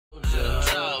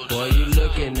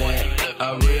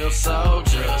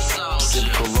soldier.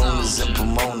 Sip Coronas and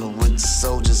Pomona with the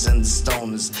soldiers and the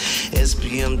stoners.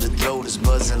 SPM the throaters,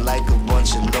 buzzing like a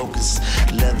bunch of locusts.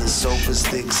 Leather sofas,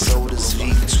 thick sodas,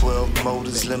 V12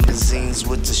 motors, limousines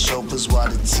with the chauffeurs, while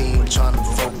the team trying to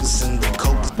focus in the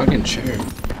coke. Fucking chair.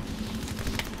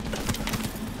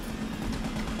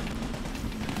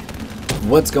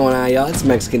 What's going on, y'all? It's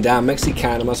mexicandom,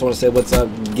 mexicandom. I just want to say what's up,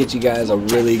 get you guys a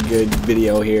really good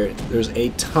video here. There's a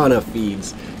ton of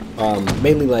feeds,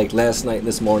 mainly like last night and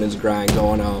this morning's grind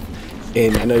going off,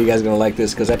 and I know you guys are gonna like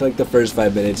this because after like the first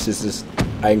 5 minutes,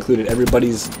 I included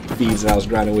everybody's feeds that I was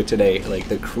grinding with today, like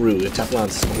the crew, the Tefflon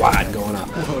squad going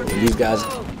off. And these guys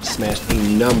smashed a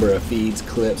number of feeds,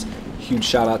 clips. Huge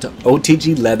shout out to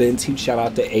OTG Lebens, huge shout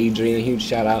out to Adrian, huge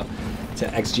shout out to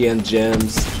XGM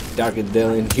Gems, Dr.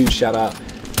 Dylan, huge shout out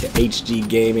to HG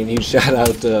Gaming, huge shout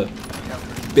out to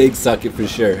Big Sucket for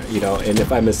sure, you know, and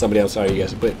if I miss somebody, I'm sorry you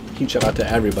guys, but huge shout out to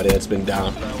everybody that's been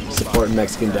down, supporting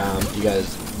mexicandom. You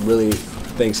guys really,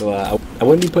 thanks a lot. I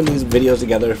wouldn't be putting these videos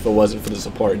together if it wasn't for the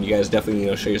support, and you guys definitely, you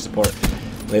know, show your support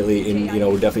lately, and, you know,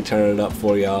 we're definitely turning it up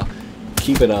for y'all.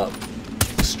 Keep it up.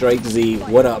 Strike Z,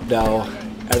 what up, though?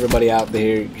 Everybody out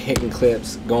there hitting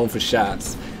clips, going for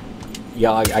shots.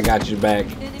 Y'all, I got your back.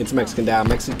 It's mexicandom,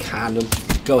 mexicandom.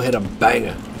 Go hit a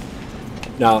banger.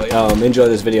 Now, enjoy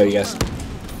this video, you guys.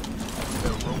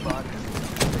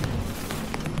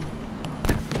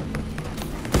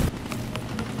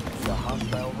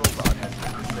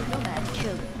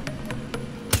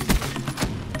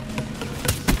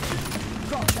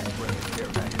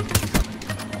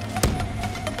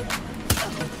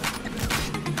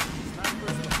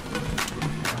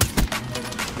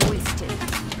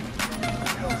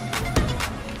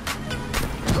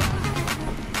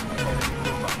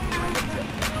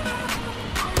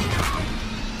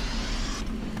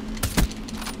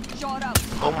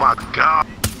 Oh my god.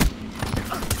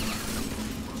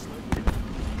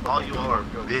 All you are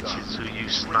bitches who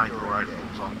use sniper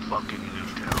rifles on fucking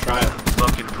Newtown. Try it.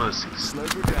 Fucking pussies.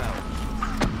 Sniper down.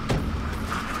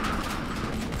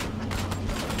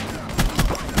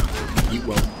 You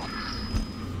won't.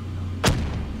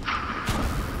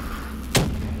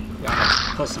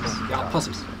 Y'all pussies. Y'all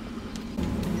pussies.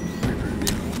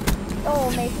 Oh,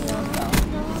 maybe no.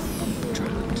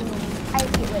 I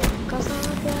see it. Cause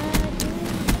I'm black.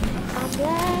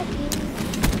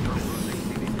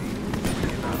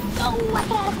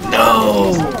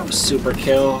 No! Super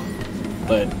kill,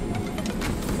 but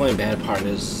the only bad part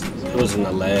is it was in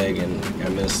the leg and I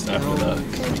missed after the.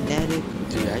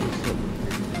 Dude, I just hit.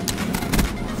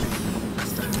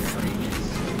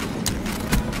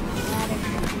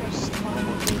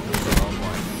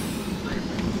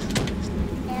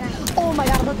 Oh my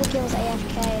god, look, the kill was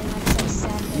AFK and like 6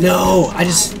 seconds. No! I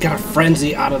just got a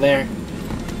frenzy out of there.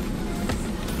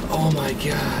 Oh my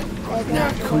god.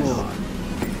 Not cool.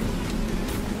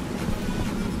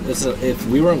 If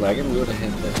we weren't lagging, we would have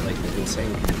hit that, like, the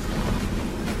insane.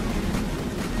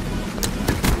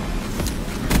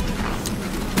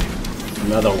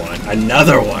 Another one.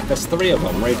 Another one! That's 3 of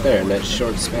them right there in that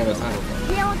short span of time.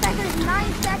 Yeah, 1 second, there's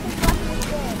 9 seconds left in the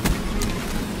game.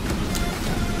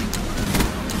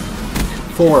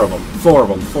 4 of them. 4 of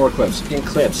them. 4 clips. Getting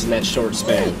clips in that short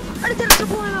span.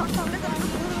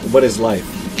 What is life?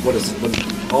 What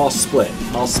all split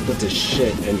to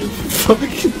shit and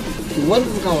fucking what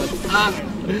is going on?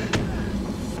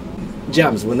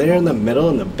 Gems, when they're in the middle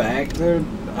and the back, dude,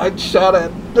 I shot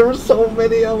at. There were so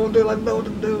many of them, dude. I know what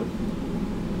to do.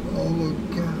 Oh my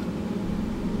god!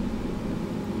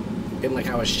 And like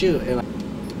I was shooting. Like,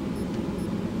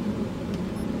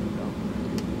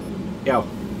 yo,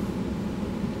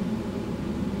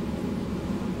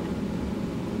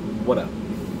 what up?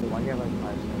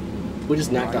 We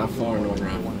just knocked out 4 in 1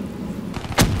 round.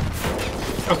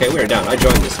 Okay, we are down. I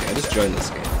joined this guy. I just joined this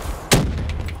game.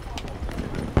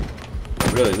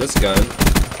 Really, this gun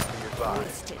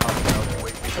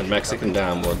and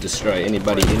mexicandom will destroy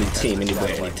anybody, any team, anywhere,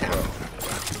 any town.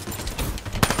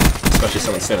 Especially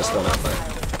someone standing still out there.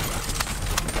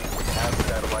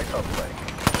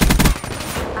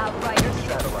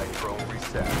 Satellite drone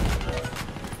reset.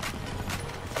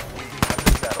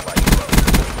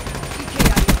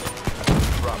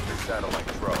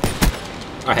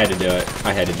 I had to do it.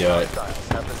 I had to do it.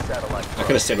 I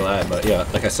could have stayed alive, but yeah,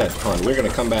 like I said, come on, we're gonna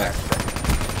come back.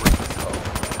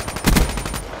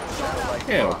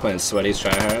 Yeah, we're playing sweaties,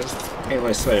 tryhards. Ain't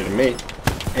really sweaty to me.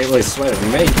 Ain't really sweaty to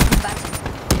me.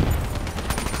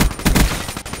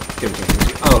 Give it to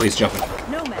him. Oh, he's jumping.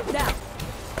 No man, now.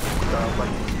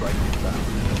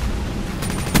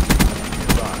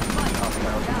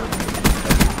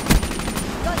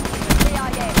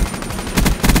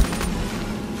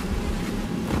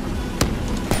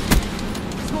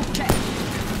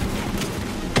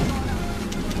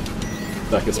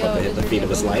 like it's about to hit the feet of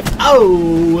his life.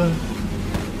 Oh!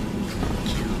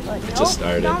 It just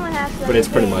started. But it's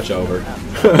pretty much over.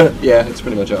 Yeah, it's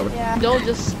pretty much over. Yeah. Don't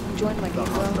just join my game,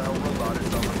 bro.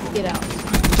 Get out.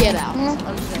 Get out. I'm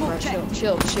just gonna, bro.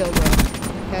 Chill, bro.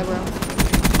 Okay, bro.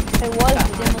 It was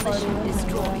demolition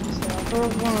destroying.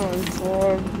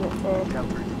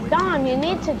 Dom, you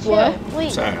need to chill. What?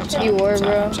 Please. Sorry, I'm sorry. You were, I'm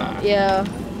sorry, bro. I'm sorry. Yeah.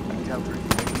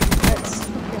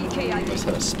 I just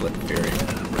had a split fury.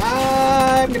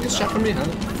 I'm gonna get shot from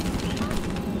behind.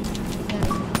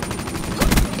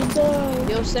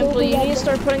 Yo, Simply, you need to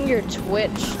start putting your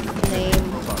Twitch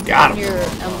name Got on him. your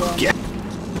emblem. Yeah.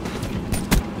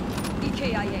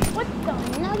 What the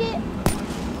nugget?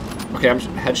 Okay, I'm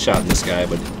headshotting this guy,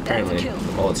 but apparently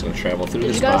the bullet's gonna travel through Did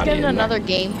his you guys body. get in and another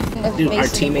game? dude, our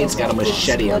teammate's got a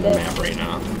machete on the map right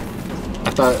now.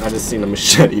 I thought I just seen a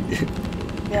machete, dude.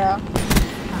 Yeah.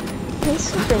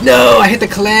 No, I hit the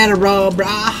collateral,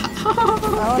 brah.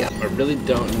 Yeah, I really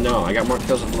don't know. I got more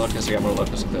kills with Locust. I got more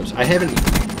Locust clips. I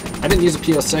didn't use a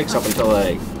PO6 up until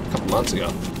like a couple months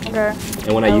ago. Okay.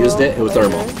 And when I used it, it was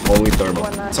thermal, only thermal.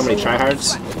 So many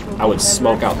tryhards, I would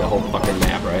smoke out the whole fucking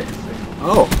map, right?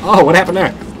 Oh, what happened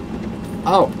there?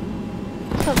 Oh,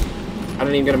 I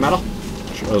didn't even get a medal.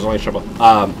 It was only triple.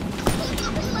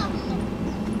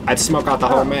 I'd smoke out the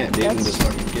whole map, dude, and just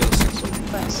fucking kill six.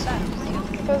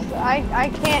 Because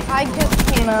I just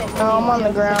can't. No, I'm on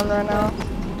the ground right now.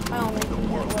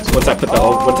 So once I put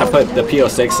the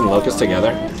PO6 and Locust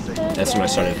together, that's when I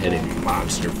started hitting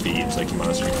monster feeds, like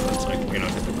monster clips, like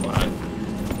hit the quad.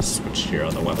 Switch your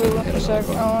other weapon. Wait, Hit one sec.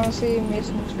 another I one. want to see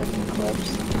Mason's freaking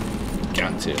clips.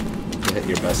 Got to hit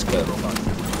your best clip.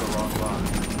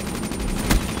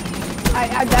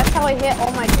 That's how I hit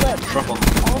all my clips. Trouble.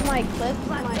 All my clips.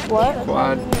 What?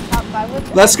 Quad. Top 5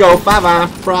 with Let's go, 5-on,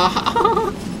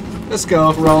 brah. Let's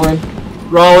go, rolling.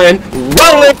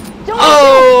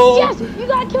 Oh! Yes, you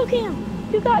got kill cam.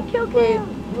 You got kill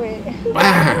cam. Wait.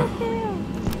 Wow.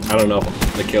 I don't know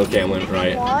if the kill cam went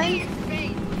right. One.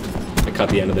 I cut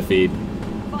the end of the feed.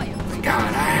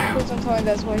 God, Please don't tell me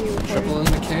that's why he recorded. triple in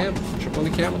the cam. Triple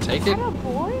in the cam. We'll take it. Atta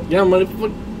boy. Yeah,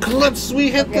 motherfucker. Clips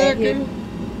we hit Okay, that here. game.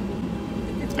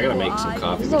 I gotta make some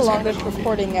coffee. This is the longest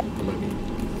recording ever. I'm gonna be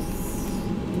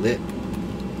lit.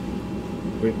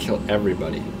 We're gonna kill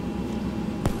everybody.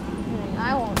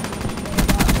 I won't.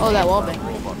 Oh, that wallbang.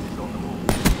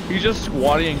 He's just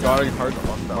squatting and guarding hard.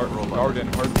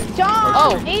 John.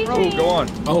 Oh, Adrian. Go on.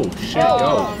 Oh shit,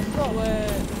 go.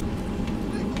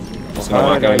 Just gonna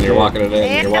walk in, you're walking it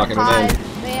in, you're walking it in.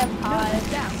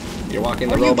 You're walking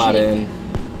the robot in.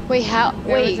 Wait, how?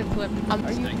 Wait. There was a clip.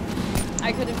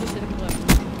 I could have just did a clip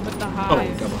with the Oh,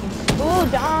 highs. come on.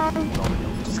 Ooh, John.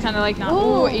 Just kind of like not.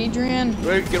 Oh, Adrian.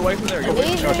 Wait, get away from there. Get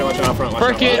away. Watch out front. Watch out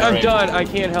Frick it, front. I'm done. I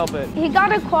can't help it. He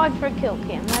got a quad for kill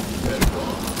cam. That's There,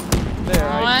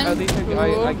 at least One,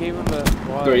 I gave him a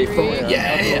quad. 3, 4, I'm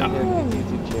yeah.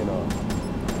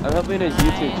 helping his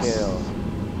YouTube channel.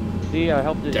 See, I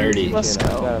helped his Dirty. YouTube Let's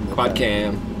channel. go. I got him this Quad time.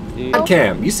 cam. See? Quad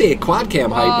cam. You see a quad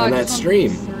cam hype Oh, in I that just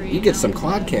stream. went 3. You get some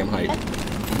quad cam hype.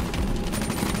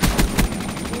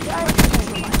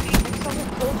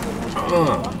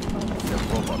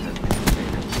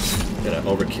 Get an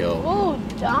overkill. ooh,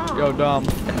 John. Yo, Dom.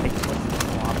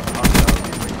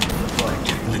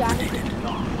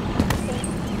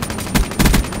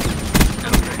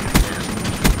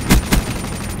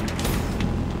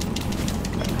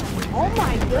 Oh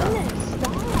my goodness,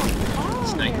 stop. Oh,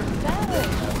 you're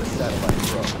better.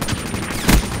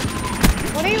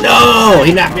 What are you No!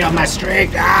 He knocked me off my streak!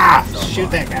 Ah! Shoot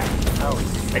that guy.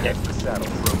 Okay.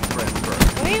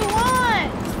 What do you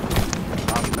want?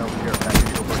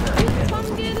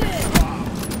 Come get it.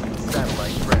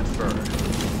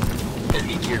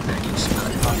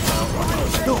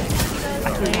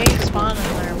 They ain't spawning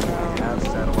there, bro.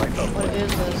 What is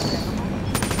this?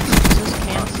 Is this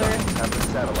cancer?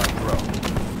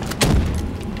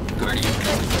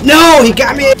 No! He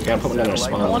got me! Gotta put me another I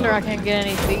spawn. wonder I can't get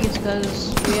any feeds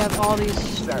because we have all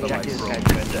these.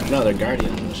 No, they're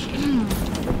guardians.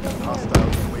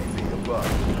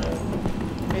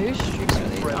 Maybe we should streak some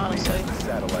of these, honestly.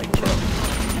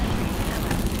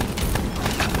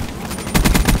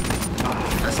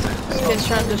 This kid's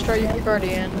trying to destroy your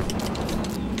guardian.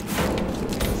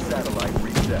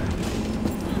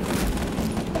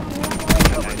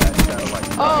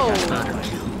 Oh!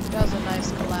 That was a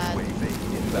nice collab.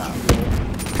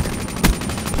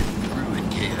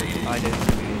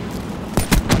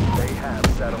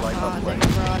 God, thank you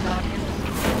for all that.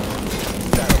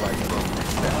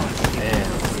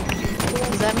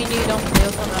 Does that mean you don't play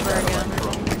with them ever again?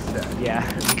 Yeah,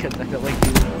 because I feel like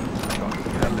you.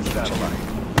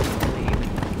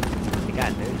 I think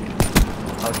God, dude.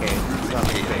 Okay.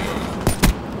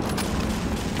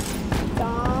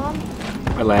 Dom.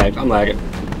 I lagged. I'm lagging.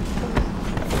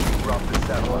 Drop the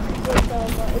satellite.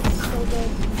 It's so good.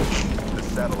 The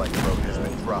satellite probe has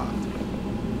been dropped.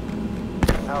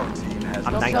 Our team has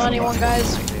I'm Don't nice tell on anyone, this.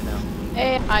 guys. Actually, no.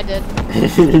 Hey, I did.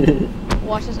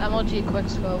 Watch this MLG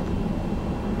quickscope.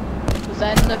 Was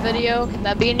that in the video? Can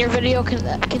that be in your video? Can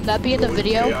that be in the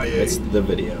video? It's the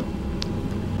video.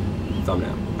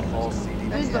 Thumbnail. all CD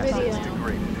Who's the assets video?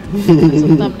 degraded. It's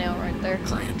a thumbnail right there.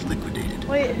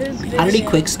 Wait, who's video? How did he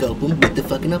quickscope him with the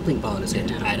fucking uplink ball in his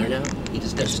hand? I don't know. He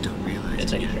just doesn't realize.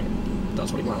 It's like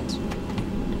does what he wants.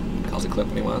 Calls a clip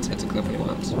when he wants. Hits a clip when he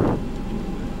wants.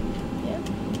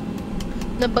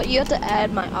 No, but you have to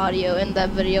add my audio in that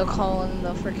video call in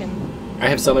the freaking. I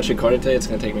have so much recorded today. It's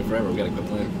gonna take me forever. We gotta quit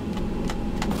playing.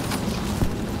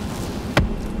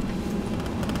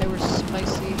 They were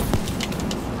spicy.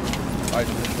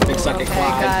 Big suck Okay, at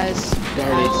Clyde. guys.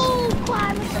 Darn it. Oh,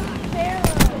 Clyde with the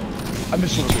barrel. I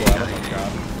miss the squad. Oh my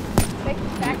god.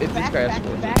 Back to If this back, guy has back to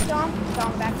to- back, Dom.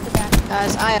 Dom, back to back.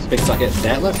 Guys, Big suck it.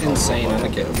 That looked insane on the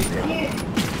kill feed.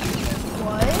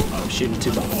 What? I'm shooting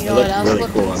two bombs. You It know what looked else really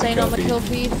looked cool on the insane kill on the feed. kill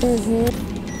feed?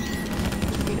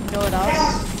 You know what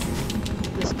else?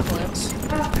 This clip.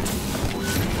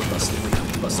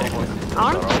 Plus second.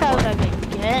 I'm telling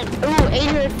again. Ooh,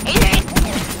 Adrian! Adrian!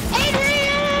 Adrian!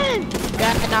 Did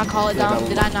I not call it, Dom?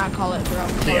 Did I not call it, bro?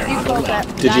 You called that.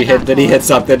 Did you hit? Did he hit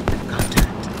something? He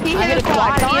I hit hit a a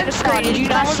quad. quad. He hit a squad. Did you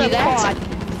not see that?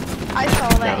 I saw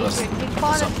that, That was Adrian. He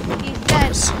caught him. something. He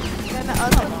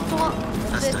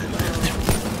said,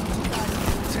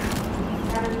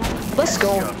 gonna Let's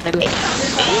go.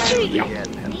 Adrian!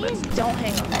 Don't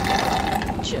hang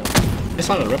up. Chill. It's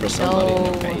not a ripper somebody in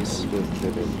the No. face.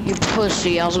 You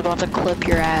pussy. I was about to clip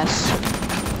your ass.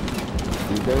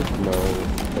 You guys know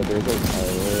that there's an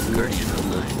island in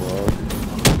this world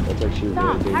that's actually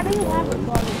Stop. really How do you have a island.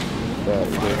 quad? That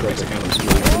there's like a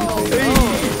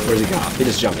Where's he go? He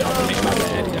just jumped out on me. My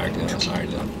bad. He darked in. I'm sorry,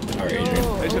 John. Alright,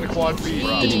 Adrian. He's in a quad feed.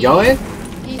 Did you go in?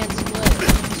 He had split.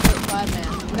 Split quad man.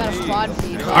 We got a quad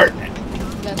feed. Art. We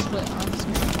got split on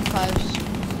fives.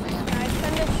 Man. Can I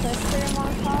send a clip for your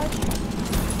montage?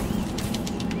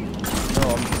 No,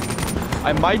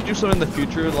 I might do something in the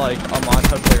future, like a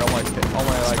montage, like all my fans.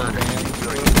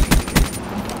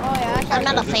 Oh yeah, I'm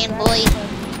not a fanboy.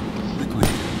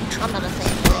 I'm not a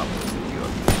fanboy.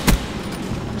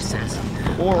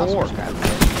 Or.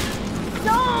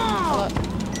 No!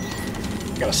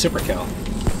 Got a super kill.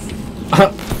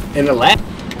 In the lab.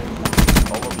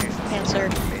 Answer.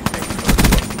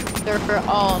 They're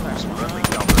all in our spawn.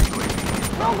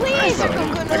 No, please! I'm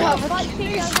gonna have a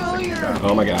kidney failure.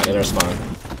 Oh my god, in our spawn.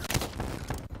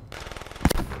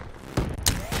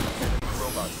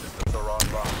 Robot systems are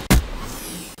online.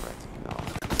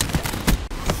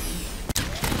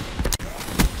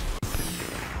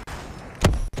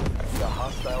 The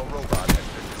hostile robot has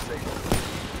been disabled.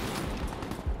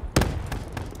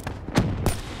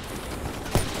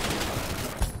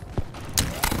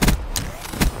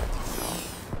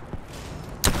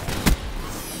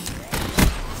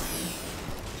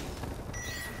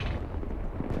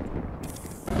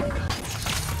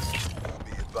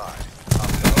 Be advised,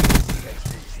 hostile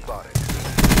CXD spotted.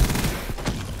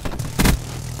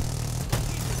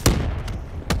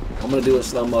 I'm gonna do it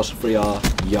slow motion for y'all.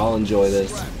 Y'all enjoy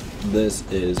this. This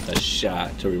is a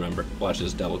shot to remember. Watch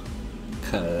this double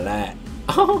collide.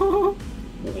 Oh,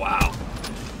 wow.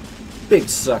 Big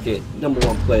suck it.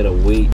 #1 play of the week.